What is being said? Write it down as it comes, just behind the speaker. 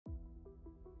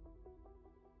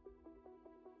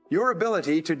Your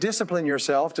ability to discipline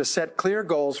yourself to set clear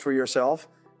goals for yourself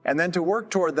and then to work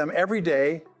toward them every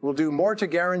day will do more to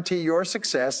guarantee your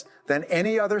success than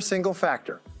any other single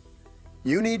factor.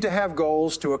 You need to have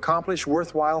goals to accomplish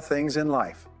worthwhile things in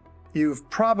life. You've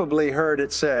probably heard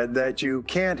it said that you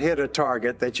can't hit a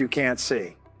target that you can't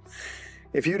see.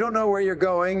 If you don't know where you're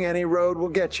going, any road will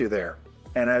get you there.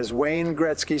 And as Wayne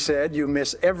Gretzky said, you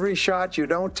miss every shot you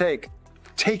don't take.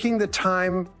 Taking the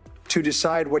time to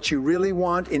decide what you really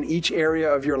want in each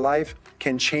area of your life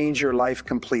can change your life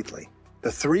completely. The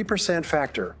 3%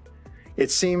 factor. It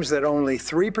seems that only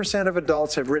 3% of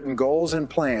adults have written goals and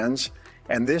plans,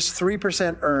 and this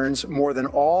 3% earns more than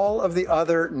all of the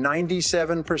other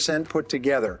 97% put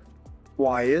together.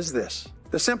 Why is this?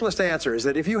 The simplest answer is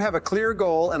that if you have a clear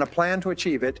goal and a plan to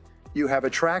achieve it, you have a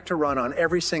track to run on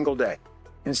every single day.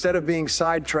 Instead of being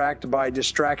sidetracked by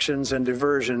distractions and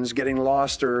diversions, getting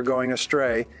lost or going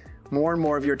astray, more and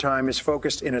more of your time is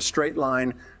focused in a straight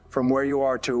line from where you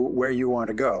are to where you want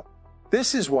to go.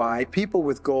 This is why people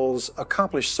with goals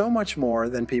accomplish so much more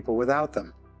than people without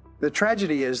them. The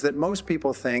tragedy is that most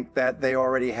people think that they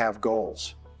already have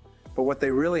goals, but what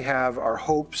they really have are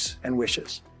hopes and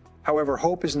wishes. However,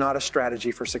 hope is not a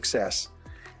strategy for success,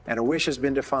 and a wish has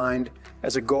been defined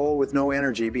as a goal with no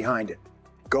energy behind it.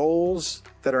 Goals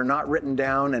that are not written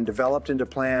down and developed into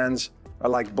plans are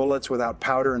like bullets without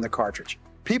powder in the cartridge.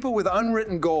 People with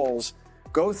unwritten goals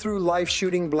go through life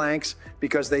shooting blanks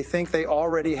because they think they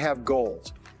already have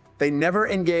goals. They never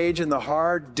engage in the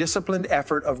hard, disciplined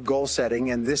effort of goal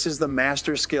setting, and this is the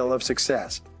master skill of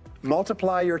success.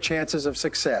 Multiply your chances of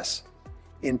success.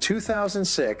 In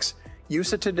 2006,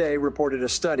 USA Today reported a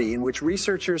study in which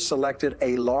researchers selected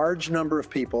a large number of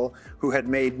people who had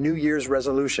made New Year's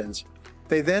resolutions.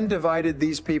 They then divided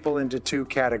these people into two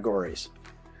categories: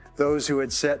 those who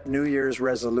had set New Year's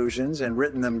resolutions and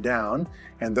written them down,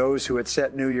 and those who had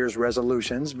set New Year's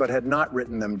resolutions but had not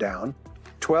written them down.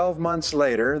 12 months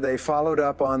later, they followed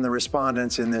up on the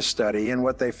respondents in this study, and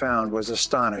what they found was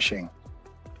astonishing.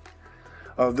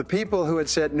 Of the people who had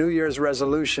set New Year's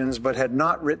resolutions but had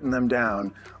not written them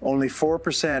down, only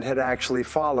 4% had actually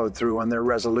followed through on their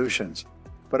resolutions.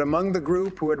 But among the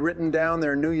group who had written down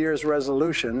their New Year's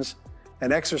resolutions,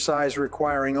 an exercise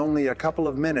requiring only a couple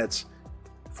of minutes,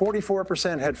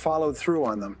 44% had followed through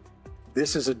on them.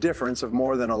 This is a difference of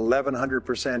more than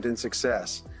 1,100% in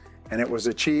success, and it was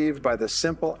achieved by the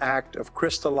simple act of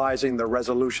crystallizing the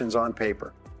resolutions on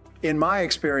paper. In my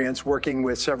experience working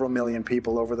with several million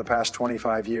people over the past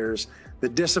 25 years, the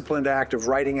disciplined act of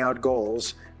writing out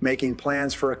goals, making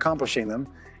plans for accomplishing them,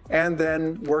 and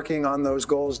then working on those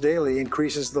goals daily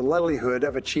increases the likelihood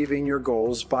of achieving your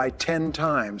goals by 10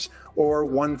 times or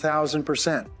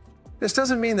 1,000%. This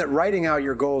doesn't mean that writing out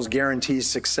your goals guarantees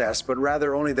success, but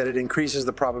rather only that it increases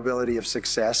the probability of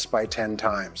success by 10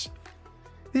 times.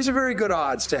 These are very good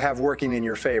odds to have working in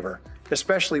your favor,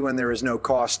 especially when there is no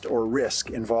cost or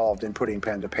risk involved in putting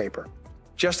pen to paper.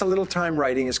 Just a little time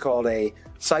writing is called a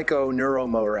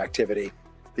psychoneuromotor activity.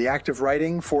 The act of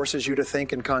writing forces you to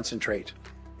think and concentrate.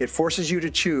 It forces you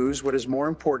to choose what is more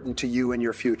important to you in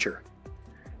your future.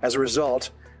 As a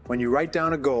result, when you write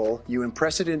down a goal, you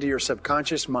impress it into your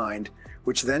subconscious mind,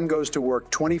 which then goes to work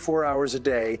 24 hours a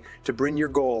day to bring your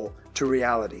goal to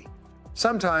reality.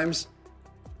 Sometimes,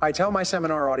 I tell my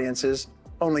seminar audiences,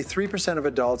 only 3% of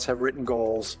adults have written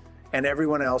goals, and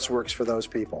everyone else works for those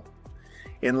people.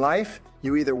 In life,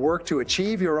 you either work to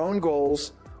achieve your own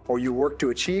goals, or you work to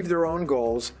achieve their own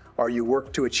goals, or you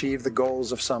work to achieve the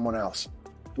goals of someone else.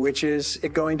 Which is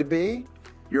it going to be?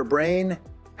 Your brain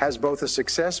has both a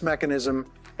success mechanism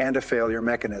and a failure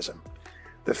mechanism.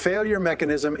 The failure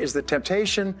mechanism is the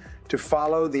temptation to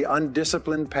follow the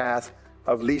undisciplined path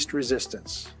of least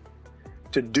resistance,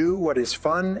 to do what is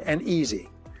fun and easy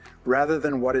rather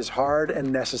than what is hard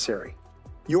and necessary.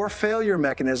 Your failure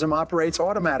mechanism operates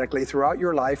automatically throughout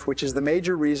your life, which is the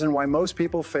major reason why most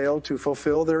people fail to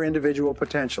fulfill their individual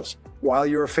potentials. While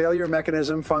your failure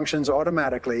mechanism functions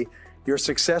automatically, your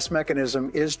success mechanism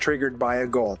is triggered by a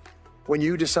goal. When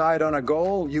you decide on a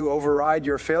goal, you override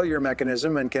your failure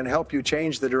mechanism and can help you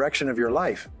change the direction of your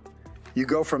life. You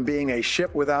go from being a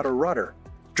ship without a rudder,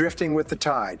 drifting with the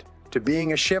tide, to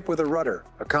being a ship with a rudder,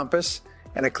 a compass,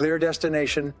 and a clear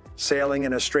destination, sailing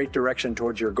in a straight direction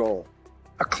towards your goal.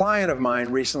 A client of mine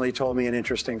recently told me an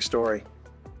interesting story.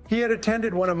 He had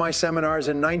attended one of my seminars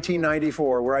in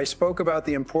 1994 where I spoke about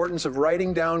the importance of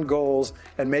writing down goals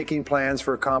and making plans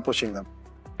for accomplishing them.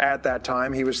 At that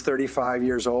time, he was 35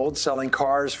 years old, selling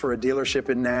cars for a dealership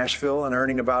in Nashville and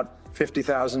earning about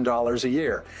 $50,000 a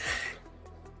year.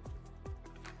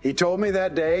 He told me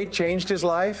that day changed his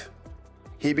life.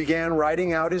 He began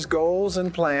writing out his goals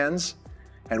and plans,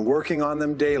 and working on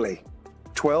them daily.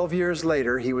 12 years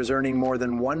later, he was earning more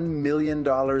than $1 million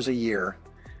a year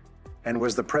and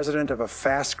was the president of a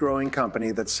fast-growing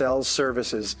company that sells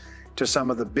services to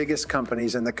some of the biggest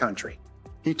companies in the country.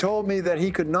 He told me that he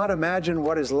could not imagine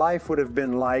what his life would have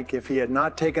been like if he had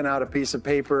not taken out a piece of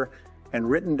paper and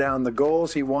written down the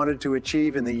goals he wanted to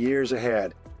achieve in the years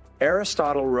ahead.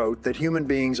 Aristotle wrote that human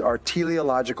beings are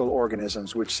teleological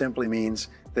organisms, which simply means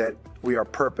that we are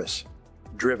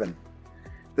purpose-driven.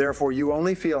 Therefore, you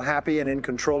only feel happy and in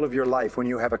control of your life when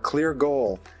you have a clear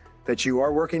goal that you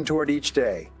are working toward each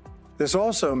day. This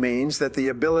also means that the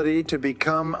ability to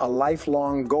become a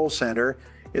lifelong goal setter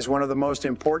is one of the most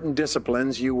important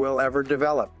disciplines you will ever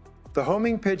develop. The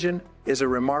homing pigeon is a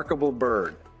remarkable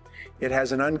bird. It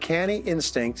has an uncanny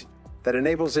instinct that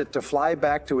enables it to fly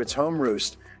back to its home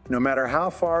roost, no matter how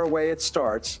far away it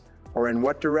starts or in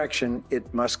what direction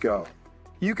it must go.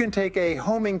 You can take a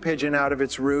homing pigeon out of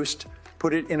its roost,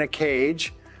 put it in a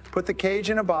cage, put the cage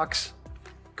in a box,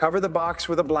 cover the box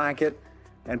with a blanket,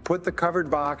 and put the covered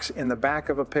box in the back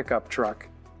of a pickup truck.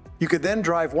 You could then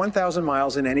drive 1,000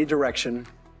 miles in any direction,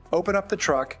 open up the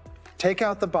truck, take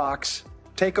out the box,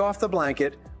 take off the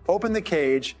blanket, open the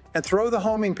cage, and throw the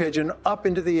homing pigeon up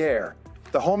into the air.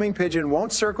 The homing pigeon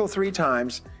won't circle 3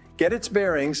 times, get its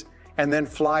bearings, and then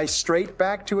fly straight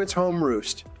back to its home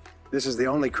roost. This is the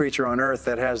only creature on Earth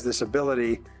that has this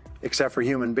ability, except for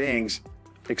human beings,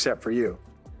 except for you.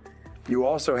 You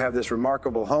also have this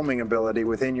remarkable homing ability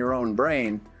within your own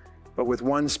brain, but with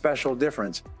one special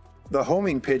difference. The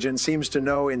homing pigeon seems to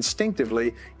know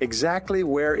instinctively exactly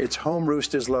where its home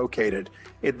roost is located.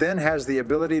 It then has the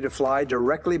ability to fly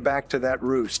directly back to that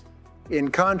roost. In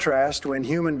contrast, when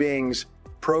human beings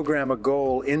program a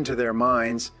goal into their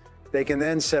minds, they can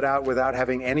then set out without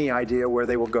having any idea where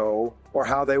they will go or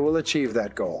how they will achieve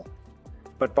that goal.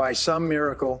 But by some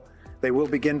miracle, they will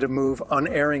begin to move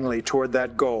unerringly toward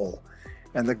that goal,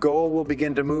 and the goal will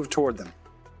begin to move toward them.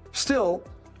 Still,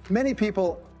 many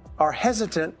people are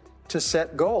hesitant to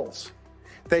set goals.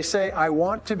 They say, I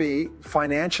want to be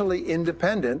financially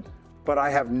independent, but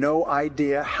I have no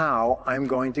idea how I'm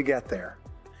going to get there.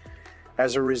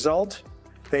 As a result,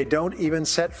 they don't even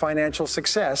set financial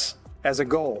success as a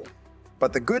goal.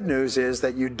 But the good news is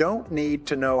that you don't need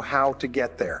to know how to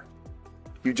get there.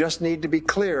 You just need to be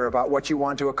clear about what you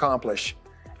want to accomplish,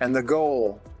 and the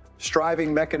goal,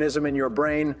 striving mechanism in your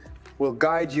brain, will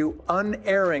guide you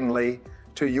unerringly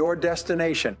to your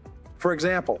destination. For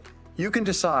example, you can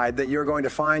decide that you're going to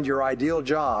find your ideal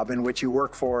job in which you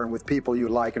work for and with people you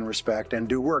like and respect, and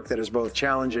do work that is both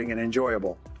challenging and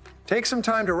enjoyable. Take some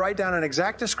time to write down an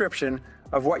exact description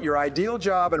of what your ideal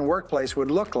job and workplace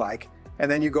would look like, and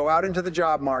then you go out into the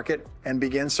job market and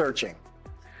begin searching.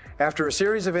 After a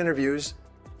series of interviews,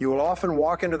 you will often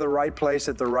walk into the right place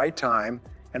at the right time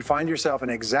and find yourself in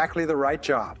exactly the right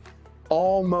job.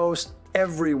 Almost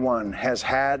everyone has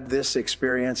had this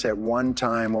experience at one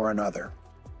time or another.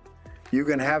 You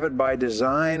can have it by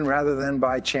design rather than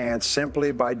by chance,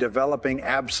 simply by developing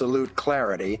absolute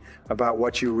clarity about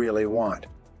what you really want.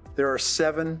 There are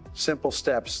 7 simple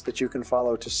steps that you can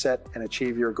follow to set and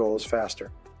achieve your goals faster.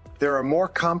 There are more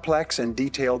complex and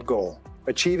detailed goal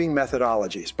achieving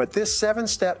methodologies, but this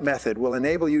 7-step method will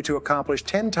enable you to accomplish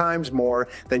 10 times more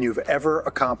than you've ever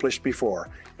accomplished before,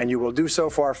 and you will do so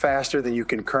far faster than you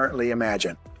can currently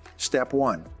imagine. Step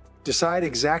 1, decide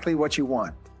exactly what you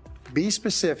want. Be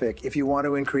specific if you want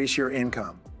to increase your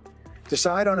income.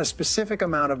 Decide on a specific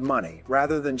amount of money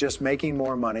rather than just making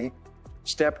more money.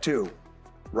 Step 2,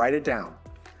 write it down.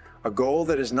 A goal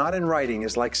that is not in writing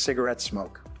is like cigarette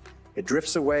smoke. It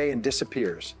drifts away and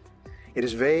disappears. It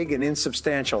is vague and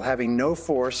insubstantial, having no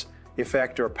force,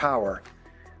 effect, or power.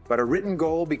 But a written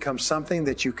goal becomes something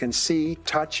that you can see,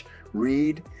 touch,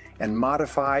 read, and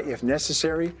modify if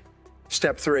necessary.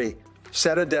 Step 3,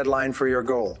 set a deadline for your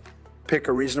goal. Pick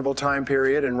a reasonable time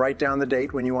period and write down the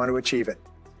date when you want to achieve it.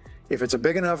 If it's a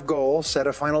big enough goal, set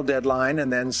a final deadline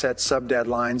and then set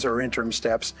sub-deadlines or interim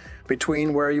steps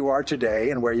between where you are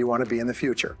today and where you want to be in the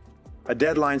future. A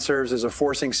deadline serves as a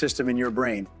forcing system in your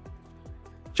brain.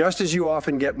 Just as you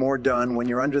often get more done when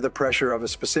you're under the pressure of a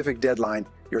specific deadline,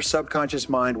 your subconscious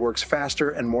mind works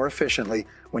faster and more efficiently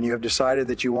when you have decided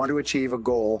that you want to achieve a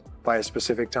goal by a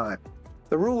specific time.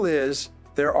 The rule is,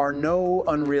 there are no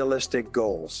unrealistic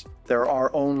goals. There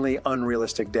are only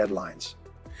unrealistic deadlines.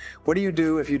 What do you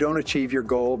do if you don't achieve your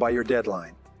goal by your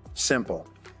deadline? Simple.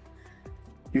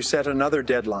 You set another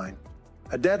deadline.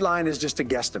 A deadline is just a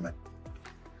guesstimate.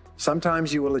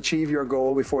 Sometimes you will achieve your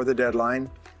goal before the deadline,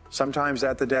 sometimes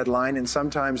at the deadline, and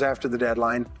sometimes after the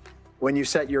deadline. When you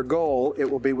set your goal, it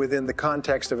will be within the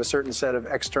context of a certain set of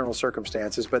external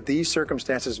circumstances, but these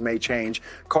circumstances may change,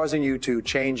 causing you to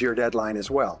change your deadline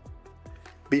as well.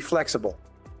 Be flexible.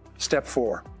 Step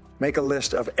 4, make a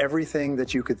list of everything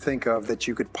that you could think of that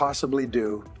you could possibly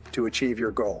do to achieve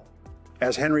your goal.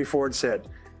 As Henry Ford said,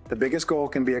 the biggest goal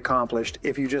can be accomplished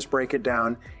if you just break it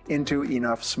down into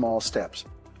enough small steps.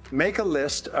 Make a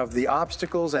list of the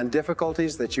obstacles and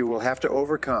difficulties that you will have to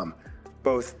overcome,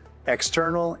 both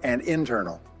external and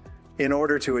internal, in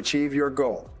order to achieve your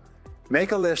goal.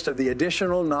 Make a list of the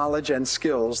additional knowledge and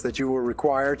skills that you will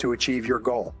require to achieve your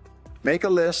goal. Make a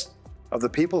list of the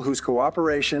people whose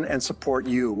cooperation and support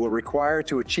you will require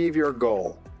to achieve your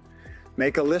goal.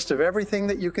 Make a list of everything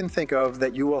that you can think of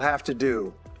that you will have to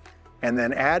do, and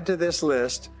then add to this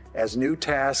list as new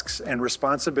tasks and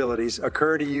responsibilities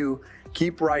occur to you.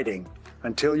 Keep writing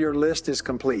until your list is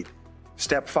complete.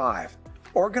 Step 5.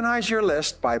 Organize your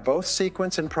list by both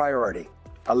sequence and priority.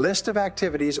 A list of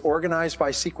activities organized by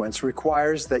sequence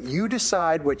requires that you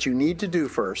decide what you need to do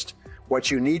first, what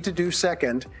you need to do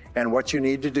second, and what you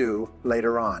need to do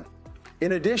later on.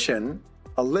 In addition,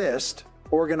 a list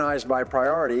organized by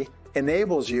priority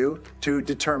enables you to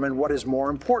determine what is more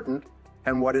important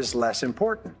and what is less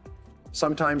important.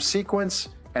 Sometimes sequence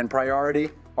and priority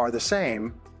are the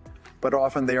same, but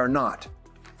often they are not.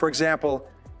 For example,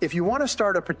 if you want to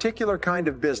start a particular kind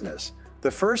of business,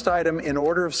 the first item in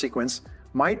order of sequence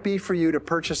might be for you to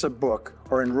purchase a book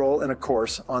or enroll in a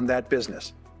course on that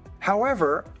business.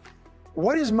 However,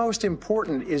 what is most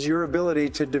important is your ability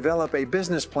to develop a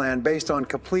business plan based on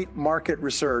complete market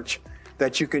research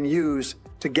that you can use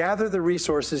to gather the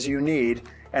resources you need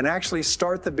and actually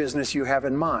start the business you have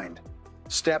in mind.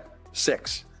 Step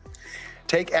 6.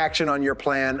 Take action on your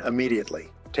plan immediately.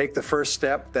 Take the first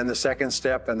step, then the second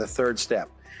step, and the third step.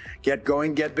 Get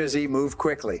going, get busy, move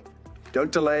quickly.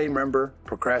 Don't delay. Remember,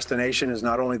 procrastination is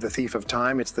not only the thief of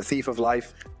time, it's the thief of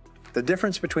life. The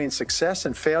difference between success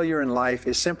and failure in life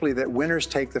is simply that winners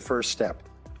take the first step.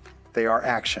 They are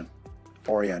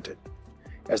action-oriented.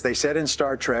 As they said in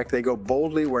Star Trek, they go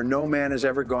boldly where no man has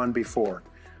ever gone before.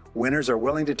 Winners are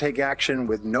willing to take action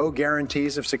with no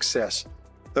guarantees of success.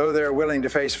 Though they're willing to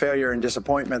face failure and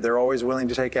disappointment, they're always willing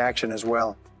to take action as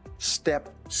well.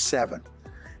 Step 7.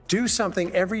 Do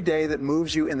something every day that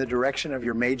moves you in the direction of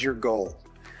your major goal.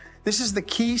 This is the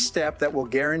key step that will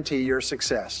guarantee your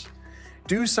success.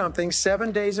 Do something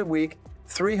 7 days a week,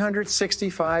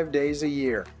 365 days a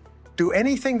year. Do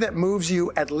anything that moves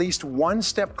you at least one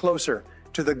step closer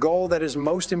to the goal that is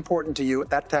most important to you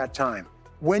at that time.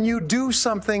 When you do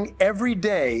something every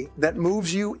day that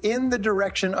moves you in the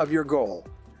direction of your goal,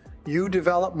 you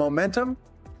develop momentum.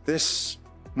 This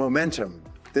momentum,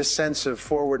 this sense of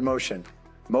forward motion,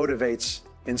 motivates,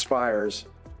 inspires,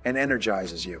 and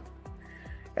energizes you.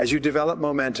 As you develop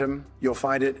momentum, you'll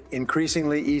find it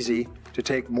increasingly easy to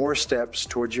take more steps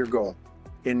towards your goal.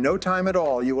 In no time at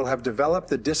all, you will have developed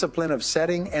the discipline of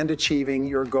setting and achieving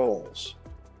your goals.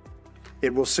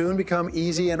 It will soon become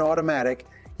easy and automatic.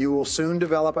 You will soon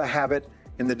develop a habit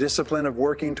in the discipline of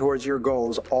working towards your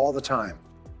goals all the time.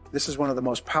 This is one of the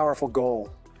most powerful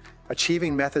goal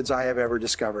achieving methods I have ever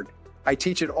discovered. I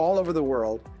teach it all over the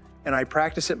world, and I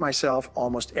practice it myself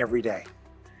almost every day.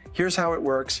 Here's how it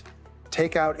works.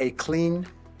 Take out a clean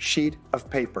sheet of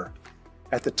paper.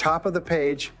 At the top of the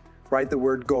page, write the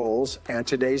word goals and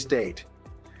today's date.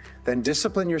 Then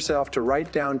discipline yourself to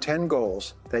write down 10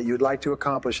 goals that you'd like to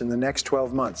accomplish in the next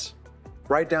 12 months.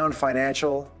 Write down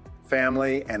financial,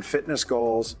 family, and fitness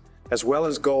goals, as well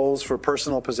as goals for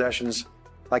personal possessions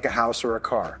like a house or a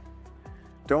car.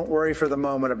 Don't worry for the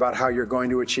moment about how you're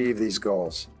going to achieve these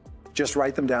goals. Just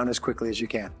write them down as quickly as you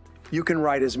can. You can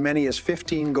write as many as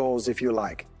 15 goals if you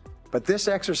like, but this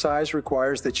exercise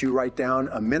requires that you write down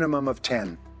a minimum of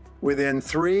 10. Within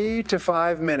 3 to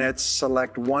 5 minutes,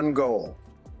 select one goal.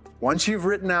 Once you've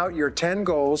written out your 10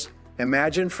 goals,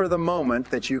 imagine for the moment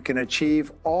that you can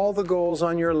achieve all the goals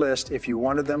on your list if you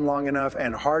wanted them long enough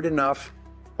and hard enough.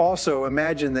 Also,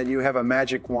 imagine that you have a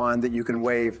magic wand that you can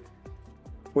wave,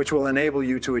 which will enable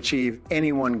you to achieve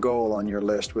any one goal on your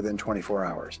list within 24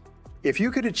 hours. If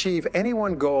you could achieve any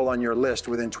one goal on your list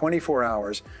within 24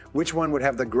 hours, which one would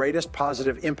have the greatest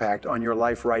positive impact on your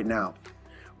life right now?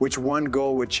 Which one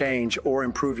goal would change or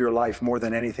improve your life more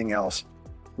than anything else?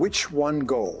 Which one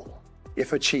goal,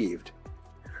 if achieved,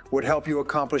 would help you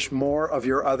accomplish more of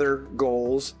your other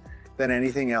goals than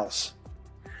anything else?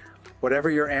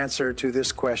 Whatever your answer to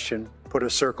this question, put a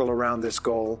circle around this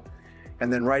goal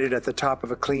and then write it at the top of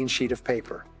a clean sheet of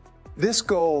paper. This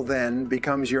goal then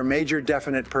becomes your major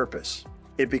definite purpose.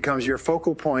 It becomes your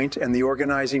focal point and the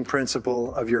organizing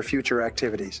principle of your future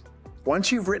activities.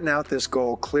 Once you've written out this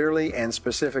goal clearly and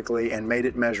specifically and made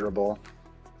it measurable,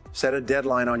 set a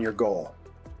deadline on your goal.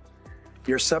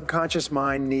 Your subconscious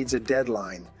mind needs a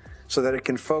deadline so that it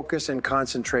can focus and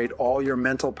concentrate all your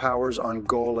mental powers on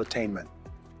goal attainment.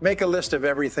 Make a list of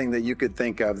everything that you could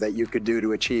think of that you could do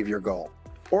to achieve your goal.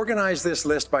 Organize this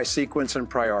list by sequence and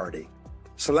priority.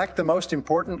 Select the most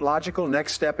important logical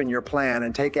next step in your plan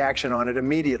and take action on it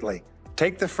immediately.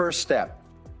 Take the first step.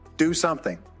 Do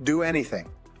something. Do anything.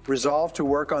 Resolve to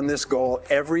work on this goal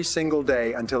every single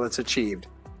day until it's achieved.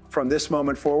 From this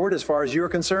moment forward, as far as you're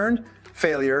concerned,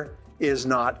 failure is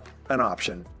not an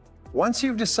option. Once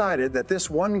you've decided that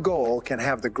this one goal can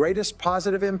have the greatest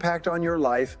positive impact on your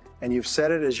life and you've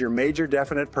set it as your major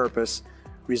definite purpose,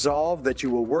 resolve that you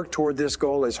will work toward this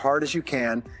goal as hard as you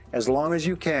can, as long as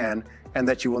you can, and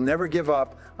that you will never give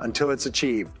up until it's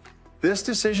achieved. This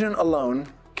decision alone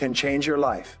can change your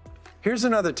life. Here's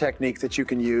another technique that you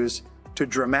can use to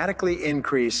dramatically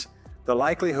increase the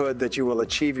likelihood that you will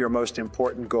achieve your most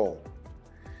important goal.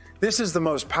 This is the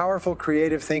most powerful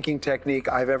creative thinking technique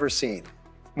I've ever seen.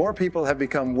 More people have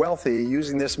become wealthy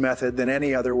using this method than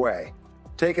any other way.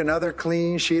 Take another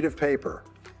clean sheet of paper.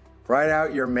 Write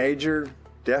out your major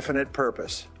definite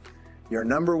purpose, your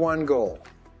number one goal,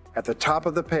 at the top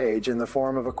of the page in the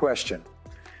form of a question.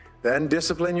 Then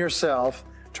discipline yourself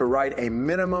to write a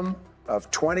minimum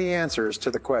of 20 answers to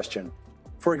the question.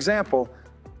 For example,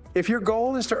 if your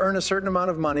goal is to earn a certain amount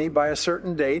of money by a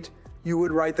certain date, you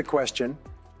would write the question,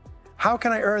 how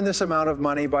can I earn this amount of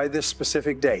money by this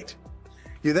specific date?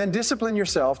 You then discipline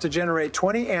yourself to generate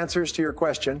 20 answers to your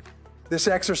question. This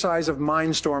exercise of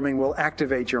mind-storming will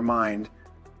activate your mind,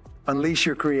 unleash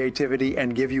your creativity,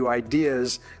 and give you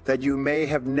ideas that you may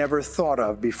have never thought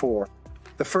of before.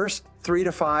 The first 3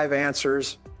 to 5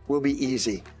 answers will be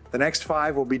easy. The next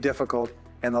 5 will be difficult,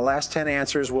 and the last 10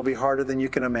 answers will be harder than you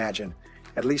can imagine,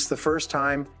 at least the first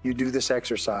time you do this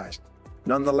exercise.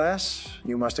 Nonetheless,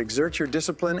 you must exert your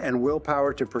discipline and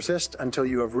willpower to persist until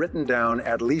you have written down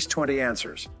at least 20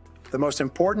 answers. The most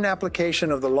important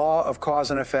application of the law of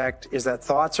cause and effect is that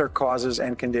thoughts are causes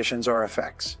and conditions are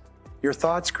effects. Your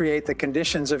thoughts create the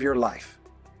conditions of your life.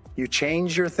 You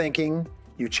change your thinking,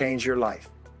 you change your life.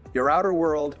 Your outer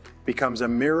world becomes a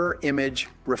mirror image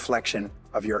reflection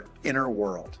of your inner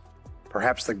world.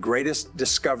 Perhaps the greatest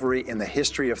discovery in the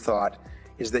history of thought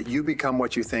is that you become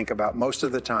what you think about most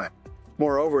of the time.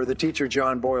 Moreover, the teacher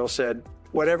John Boyle said,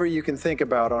 whatever you can think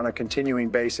about on a continuing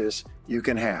basis, you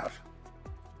can have.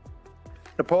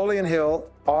 Napoleon Hill,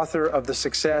 author of the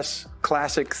success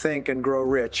classic Think and Grow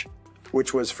Rich,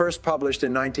 which was first published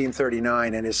in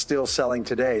 1939 and is still selling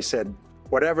today, said,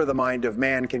 whatever the mind of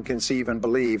man can conceive and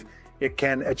believe, it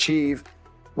can achieve.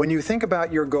 When you think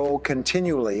about your goal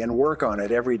continually and work on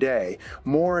it every day,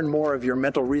 more and more of your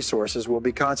mental resources will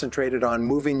be concentrated on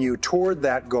moving you toward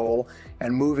that goal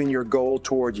and moving your goal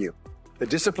toward you. The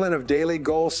discipline of daily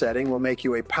goal setting will make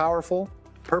you a powerful,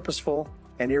 purposeful,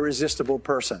 and irresistible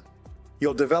person.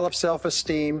 You'll develop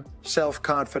self-esteem,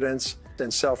 self-confidence,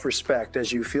 and self-respect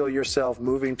as you feel yourself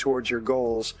moving towards your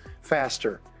goals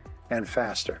faster and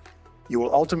faster. You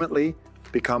will ultimately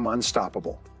become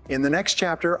unstoppable. In the next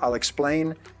chapter, I'll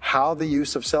explain how the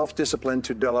use of self-discipline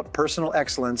to develop personal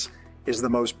excellence is the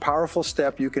most powerful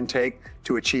step you can take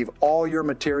to achieve all your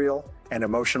material and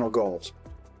emotional goals.